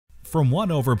From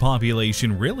what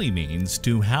overpopulation really means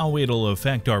to how it'll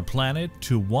affect our planet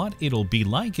to what it'll be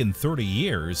like in 30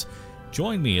 years,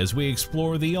 join me as we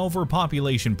explore the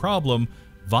overpopulation problem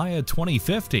via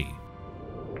 2050.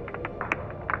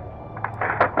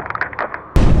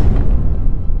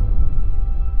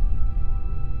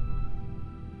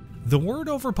 The word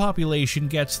overpopulation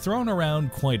gets thrown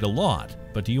around quite a lot,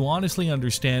 but do you honestly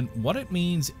understand what it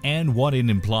means and what it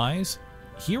implies?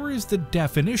 Here is the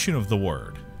definition of the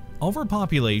word.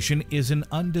 Overpopulation is an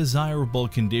undesirable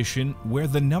condition where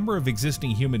the number of existing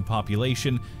human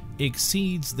population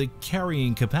exceeds the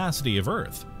carrying capacity of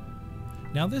Earth.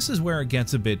 Now this is where it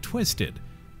gets a bit twisted,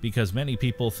 because many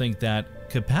people think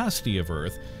that capacity of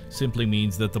Earth simply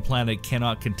means that the planet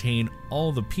cannot contain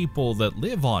all the people that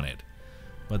live on it.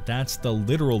 But that's the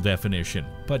literal definition,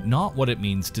 but not what it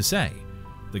means to say.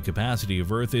 The capacity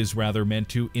of Earth is rather meant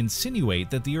to insinuate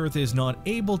that the Earth is not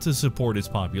able to support its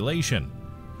population,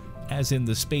 as in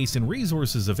the space and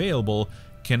resources available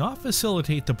cannot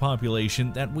facilitate the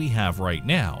population that we have right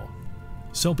now.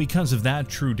 So because of that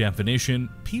true definition,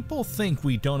 people think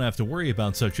we don't have to worry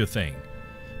about such a thing,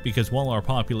 because while our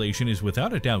population is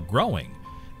without a doubt growing,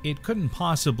 it couldn't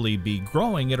possibly be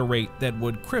growing at a rate that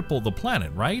would cripple the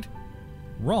planet, right?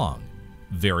 Wrong.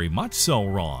 Very much so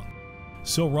wrong.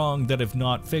 So wrong that if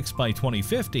not fixed by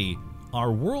 2050,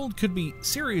 our world could be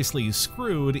seriously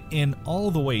screwed in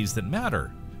all the ways that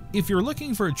matter. If you're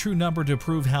looking for a true number to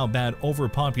prove how bad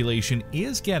overpopulation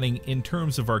is getting in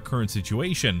terms of our current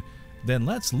situation, then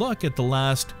let's look at the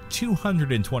last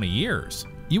 220 years.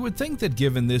 You would think that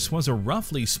given this was a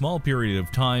roughly small period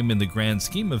of time in the grand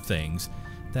scheme of things,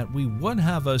 that we would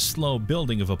have a slow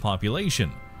building of a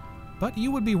population. But you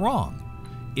would be wrong.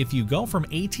 If you go from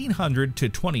 1800 to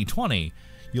 2020,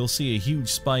 you'll see a huge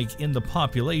spike in the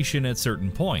population at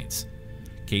certain points.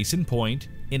 Case in point,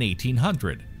 in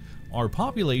 1800. Our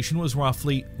population was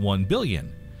roughly 1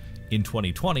 billion. In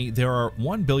 2020, there are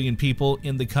 1 billion people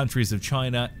in the countries of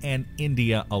China and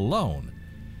India alone.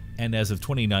 And as of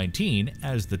 2019,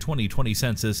 as the 2020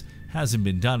 census hasn't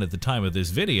been done at the time of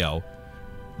this video,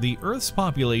 the Earth's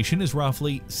population is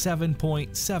roughly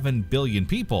 7.7 billion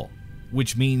people,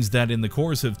 which means that in the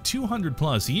course of 200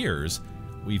 plus years,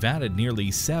 we've added nearly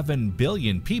 7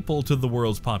 billion people to the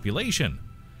world's population.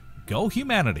 Go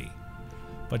humanity!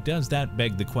 But does that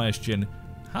beg the question,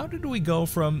 how did we go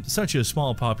from such a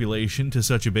small population to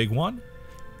such a big one?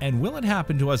 And will it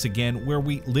happen to us again where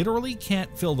we literally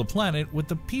can't fill the planet with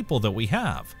the people that we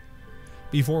have?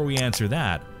 Before we answer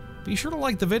that, be sure to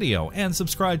like the video and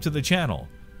subscribe to the channel.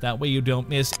 That way you don't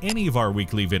miss any of our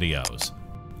weekly videos.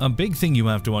 A big thing you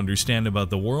have to understand about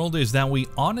the world is that we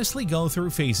honestly go through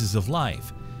phases of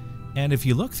life. And if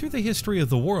you look through the history of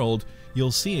the world,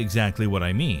 you'll see exactly what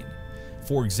I mean.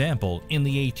 For example, in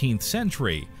the 18th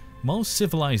century, most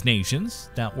civilized nations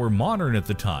that were modern at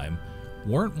the time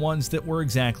weren't ones that were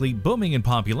exactly booming in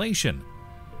population.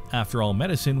 After all,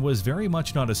 medicine was very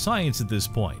much not a science at this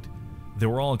point. There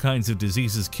were all kinds of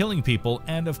diseases killing people,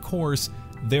 and of course,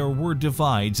 there were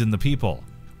divides in the people.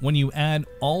 When you add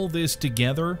all this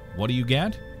together, what do you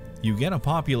get? You get a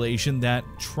population that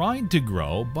tried to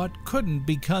grow but couldn't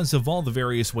because of all the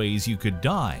various ways you could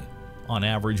die. On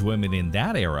average, women in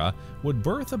that era would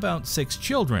birth about 6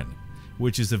 children,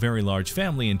 which is a very large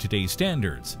family in today's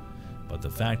standards. But the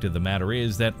fact of the matter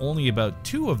is that only about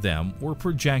 2 of them were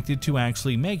projected to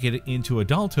actually make it into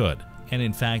adulthood. And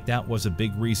in fact, that was a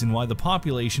big reason why the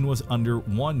population was under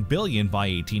 1 billion by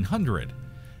 1800.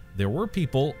 There were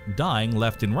people dying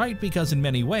left and right because in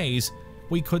many ways,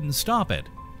 we couldn't stop it.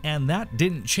 And that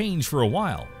didn't change for a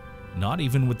while, not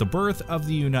even with the birth of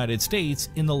the United States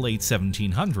in the late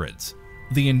 1700s.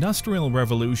 The Industrial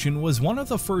Revolution was one of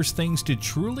the first things to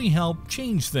truly help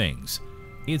change things.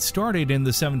 It started in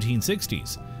the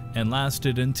 1760s and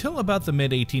lasted until about the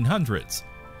mid-1800s.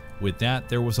 With that,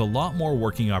 there was a lot more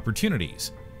working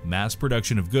opportunities, mass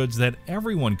production of goods that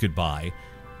everyone could buy,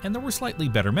 and there were slightly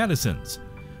better medicines.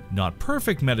 Not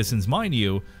perfect medicines, mind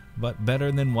you, but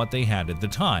better than what they had at the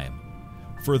time.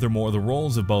 Furthermore, the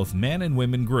roles of both men and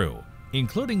women grew,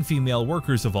 including female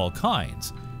workers of all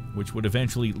kinds, which would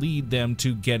eventually lead them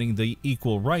to getting the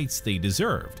equal rights they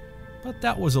deserved. But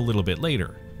that was a little bit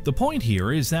later. The point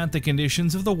here is that the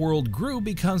conditions of the world grew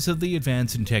because of the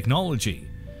advance in technology.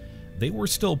 They were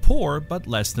still poor, but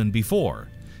less than before.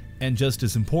 And just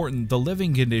as important, the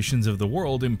living conditions of the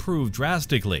world improved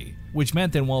drastically, which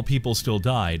meant that while people still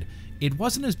died, it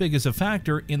wasn't as big as a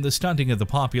factor in the stunting of the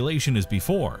population as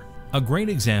before. A great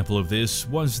example of this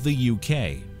was the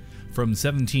UK. From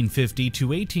 1750 to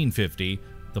 1850,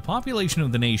 the population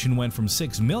of the nation went from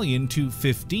 6 million to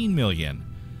 15 million.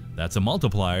 That's a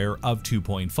multiplier of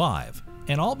 2.5.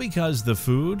 And all because the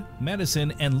food,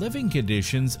 medicine, and living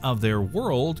conditions of their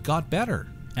world got better.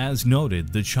 As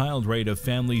noted, the child rate of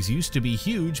families used to be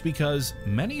huge because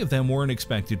many of them weren't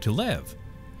expected to live.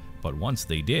 But once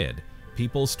they did,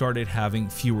 people started having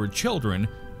fewer children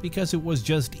because it was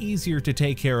just easier to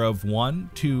take care of 1,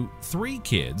 2, 3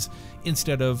 kids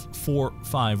instead of 4,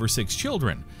 5, or 6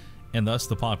 children, and thus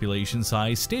the population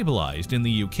size stabilized in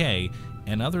the UK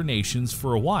and other nations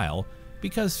for a while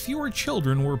because fewer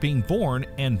children were being born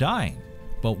and dying.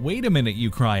 But wait a minute, you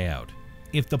cry out.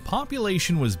 If the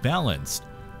population was balanced,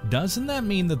 doesn't that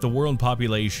mean that the world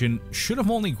population should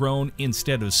have only grown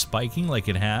instead of spiking like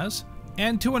it has?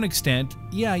 And to an extent,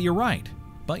 yeah, you're right,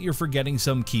 but you're forgetting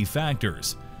some key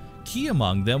factors. Key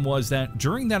among them was that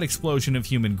during that explosion of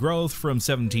human growth from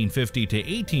 1750 to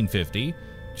 1850,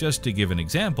 just to give an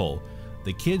example,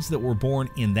 the kids that were born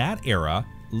in that era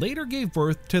later gave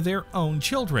birth to their own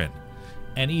children.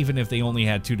 And even if they only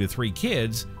had 2 to 3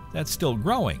 kids, that's still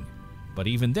growing. But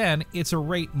even then, it's a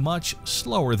rate much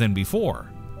slower than before.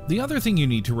 The other thing you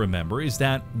need to remember is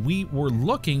that we were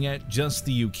looking at just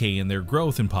the UK and their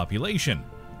growth in population.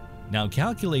 Now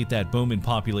calculate that boom in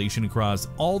population across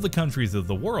all the countries of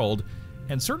the world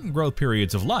and certain growth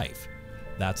periods of life.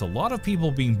 That's a lot of people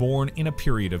being born in a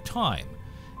period of time,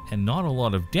 and not a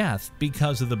lot of death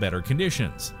because of the better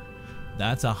conditions.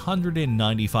 That's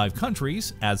 195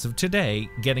 countries as of today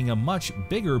getting a much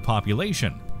bigger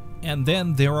population. And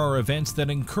then there are events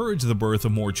that encourage the birth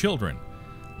of more children,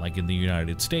 like in the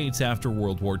United States after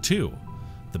World War II.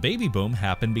 The baby boom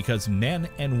happened because men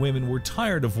and women were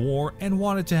tired of war and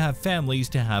wanted to have families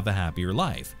to have a happier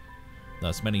life.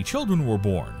 Thus many children were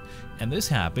born, and this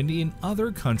happened in other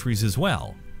countries as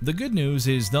well. The good news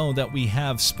is though that we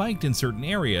have spiked in certain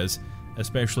areas,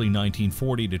 especially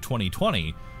 1940 to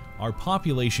 2020, our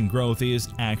population growth is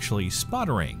actually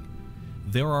sputtering.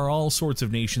 There are all sorts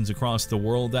of nations across the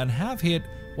world that have hit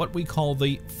what we call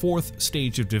the 4th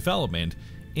stage of development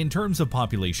in terms of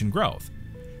population growth.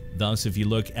 Thus, if you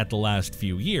look at the last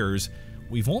few years,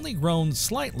 we've only grown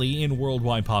slightly in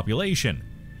worldwide population,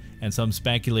 and some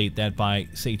speculate that by,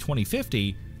 say,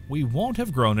 2050, we won't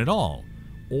have grown at all,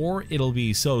 or it'll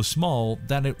be so small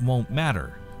that it won't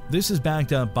matter. This is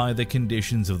backed up by the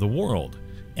conditions of the world,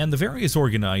 and the various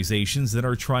organizations that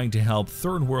are trying to help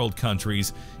third world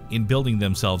countries in building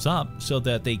themselves up so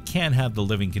that they can have the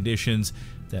living conditions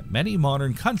that many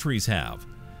modern countries have.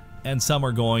 And some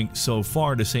are going so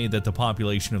far to say that the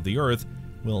population of the Earth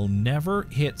will never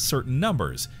hit certain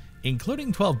numbers,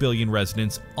 including 12 billion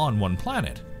residents on one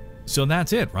planet. So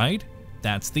that's it, right?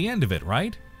 That's the end of it,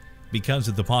 right? Because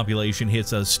if the population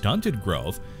hits a stunted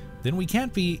growth, then we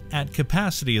can't be at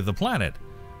capacity of the planet.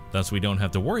 Thus, we don't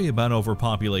have to worry about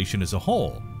overpopulation as a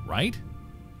whole, right?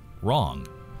 Wrong.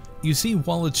 You see,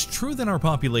 while it's true that our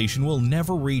population will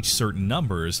never reach certain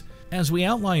numbers, as we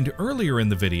outlined earlier in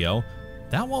the video,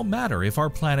 that won't matter if our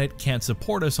planet can't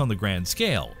support us on the grand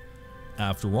scale.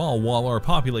 After all, while our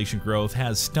population growth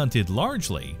has stunted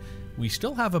largely, we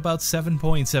still have about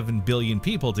 7.7 billion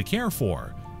people to care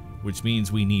for, which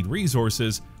means we need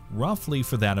resources roughly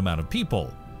for that amount of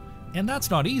people. And that's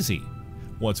not easy.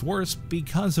 What's worse,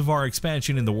 because of our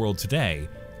expansion in the world today,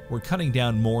 we're cutting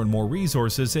down more and more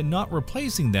resources and not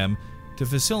replacing them to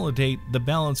facilitate the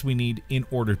balance we need in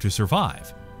order to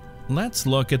survive. Let's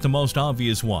look at the most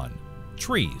obvious one: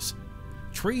 trees.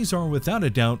 Trees are without a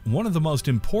doubt one of the most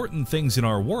important things in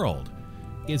our world.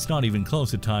 It's not even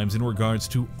close at times in regards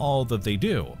to all that they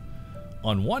do.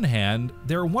 On one hand,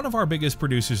 they're one of our biggest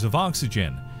producers of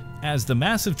oxygen, as the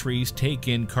massive trees take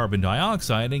in carbon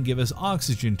dioxide and give us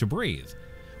oxygen to breathe.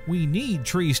 We need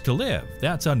trees to live,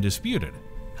 that's undisputed.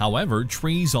 However,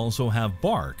 trees also have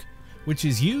bark, which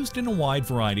is used in a wide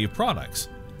variety of products,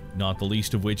 not the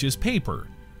least of which is paper,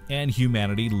 and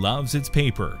humanity loves its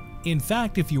paper. In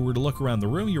fact, if you were to look around the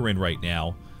room you're in right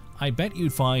now, I bet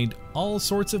you'd find all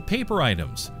sorts of paper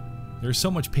items. There's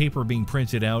so much paper being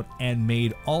printed out and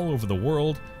made all over the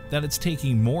world that it's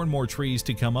taking more and more trees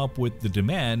to come up with the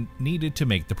demand needed to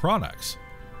make the products.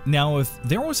 Now, if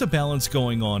there was a balance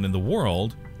going on in the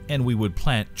world, and we would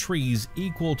plant trees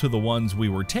equal to the ones we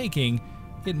were taking,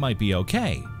 it might be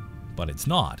okay. But it's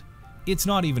not. It's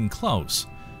not even close.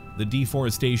 The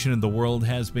deforestation in the world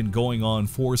has been going on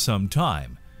for some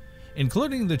time,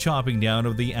 including the chopping down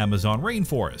of the Amazon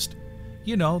rainforest.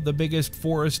 You know, the biggest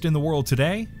forest in the world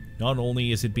today? Not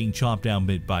only is it being chopped down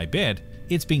bit by bit,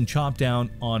 it's being chopped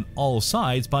down on all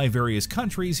sides by various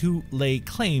countries who lay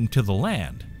claim to the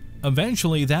land.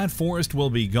 Eventually, that forest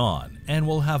will be gone, and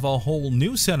we'll have a whole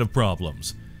new set of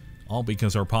problems, all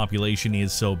because our population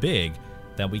is so big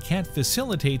that we can't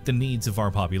facilitate the needs of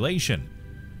our population.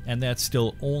 and that's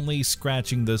still only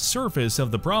scratching the surface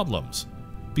of the problems.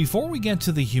 Before we get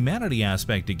to the humanity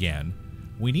aspect again,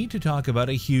 we need to talk about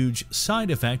a huge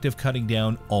side effect of cutting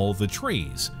down all the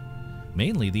trees,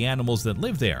 mainly the animals that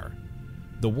live there.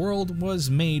 The world was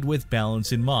made with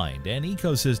balance in mind, and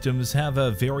ecosystems have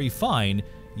a very fine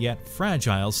yet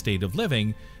fragile state of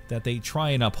living that they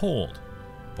try and uphold.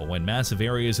 But when massive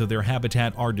areas of their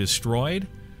habitat are destroyed,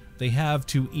 they have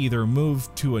to either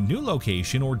move to a new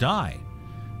location or die.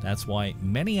 That's why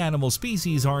many animal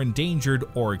species are endangered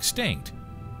or extinct.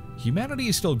 Humanity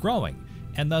is still growing,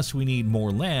 and thus we need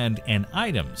more land and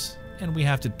items, and we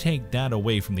have to take that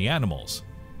away from the animals.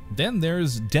 Then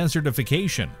there's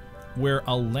desertification, where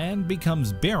a land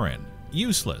becomes barren,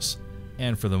 useless,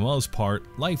 and for the most part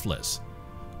lifeless.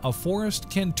 A forest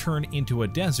can turn into a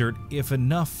desert if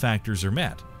enough factors are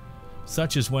met,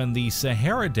 such as when the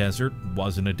Sahara Desert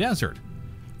wasn't a desert.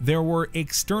 There were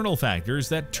external factors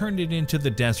that turned it into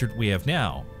the desert we have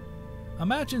now.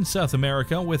 Imagine South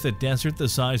America with a desert the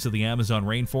size of the Amazon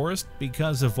rainforest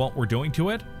because of what we're doing to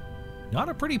it. Not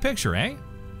a pretty picture, eh?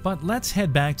 But let's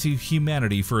head back to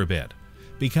humanity for a bit,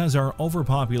 because our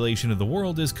overpopulation of the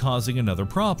world is causing another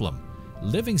problem: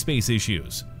 living space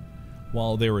issues.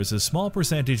 While there is a small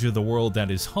percentage of the world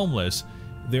that is homeless,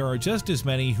 there are just as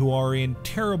many who are in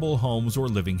terrible homes or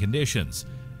living conditions,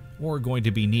 or going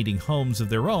to be needing homes of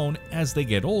their own as they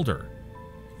get older.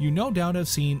 You no doubt have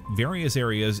seen various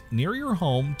areas near your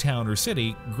home, town, or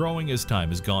city growing as time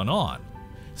has gone on.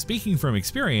 Speaking from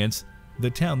experience, the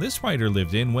town this writer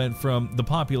lived in went from the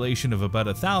population of about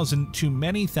 1,000 to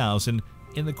many thousand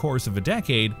in the course of a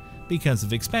decade because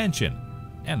of expansion,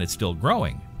 and it's still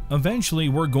growing. Eventually,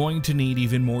 we're going to need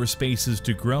even more spaces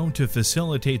to grow to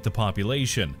facilitate the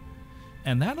population,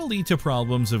 and that'll lead to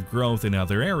problems of growth in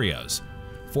other areas.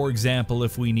 For example,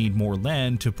 if we need more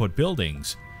land to put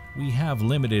buildings, we have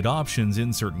limited options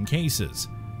in certain cases.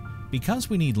 Because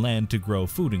we need land to grow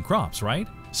food and crops, right?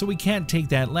 So we can't take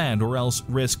that land or else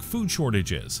risk food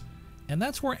shortages. And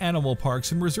that's where animal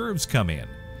parks and reserves come in.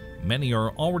 Many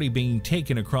are already being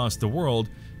taken across the world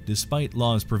despite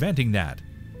laws preventing that,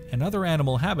 and other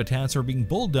animal habitats are being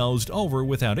bulldozed over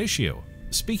without issue.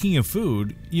 Speaking of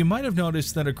food, you might have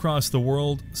noticed that across the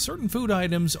world, certain food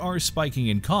items are spiking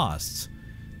in costs.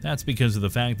 That's because of the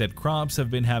fact that crops have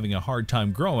been having a hard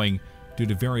time growing due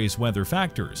to various weather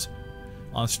factors.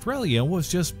 Australia was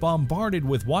just bombarded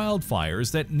with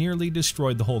wildfires that nearly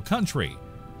destroyed the whole country,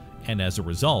 and as a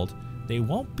result, they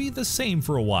won't be the same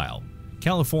for a while.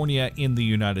 California in the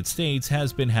United States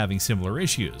has been having similar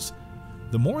issues.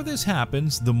 The more this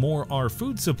happens, the more our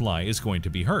food supply is going to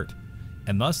be hurt,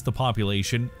 and thus the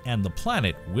population and the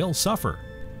planet will suffer.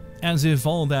 As if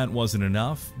all that wasn't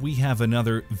enough, we have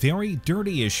another very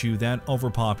dirty issue that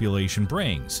overpopulation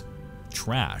brings: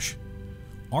 trash.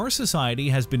 Our society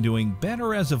has been doing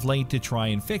better as of late to try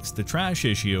and fix the trash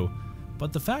issue,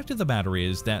 but the fact of the matter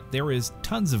is that there is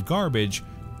tons of garbage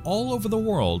all over the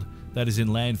world that is in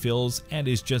landfills and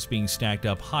is just being stacked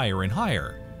up higher and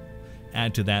higher.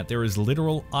 Add to that, there is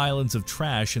literal islands of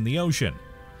trash in the ocean.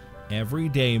 Every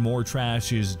day more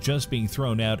trash is just being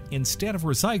thrown out instead of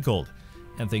recycled,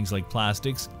 and things like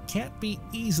plastics can't be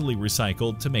easily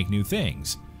recycled to make new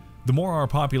things. The more our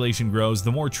population grows,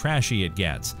 the more trashy it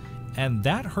gets, and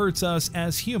that hurts us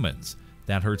as humans,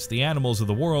 that hurts the animals of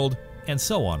the world, and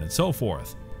so on and so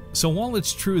forth. So while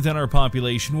it's true that our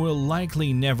population will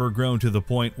likely never grow to the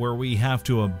point where we have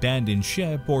to abandon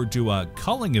ship or do a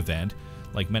culling event,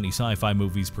 like many sci-fi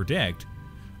movies predict,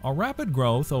 our rapid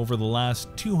growth over the last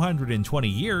 220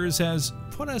 years has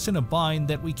put us in a bind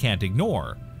that we can't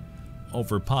ignore.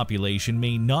 Overpopulation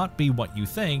may not be what you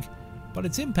think, but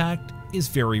its impact is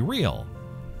very real.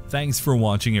 Thanks for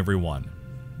watching, everyone.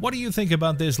 What do you think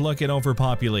about this look at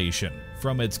overpopulation,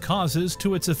 from its causes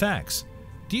to its effects?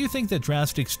 Do you think that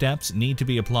drastic steps need to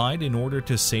be applied in order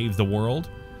to save the world?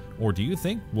 Or do you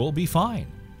think we'll be fine?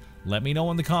 Let me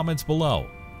know in the comments below.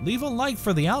 Leave a like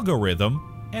for the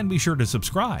algorithm, and be sure to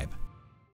subscribe.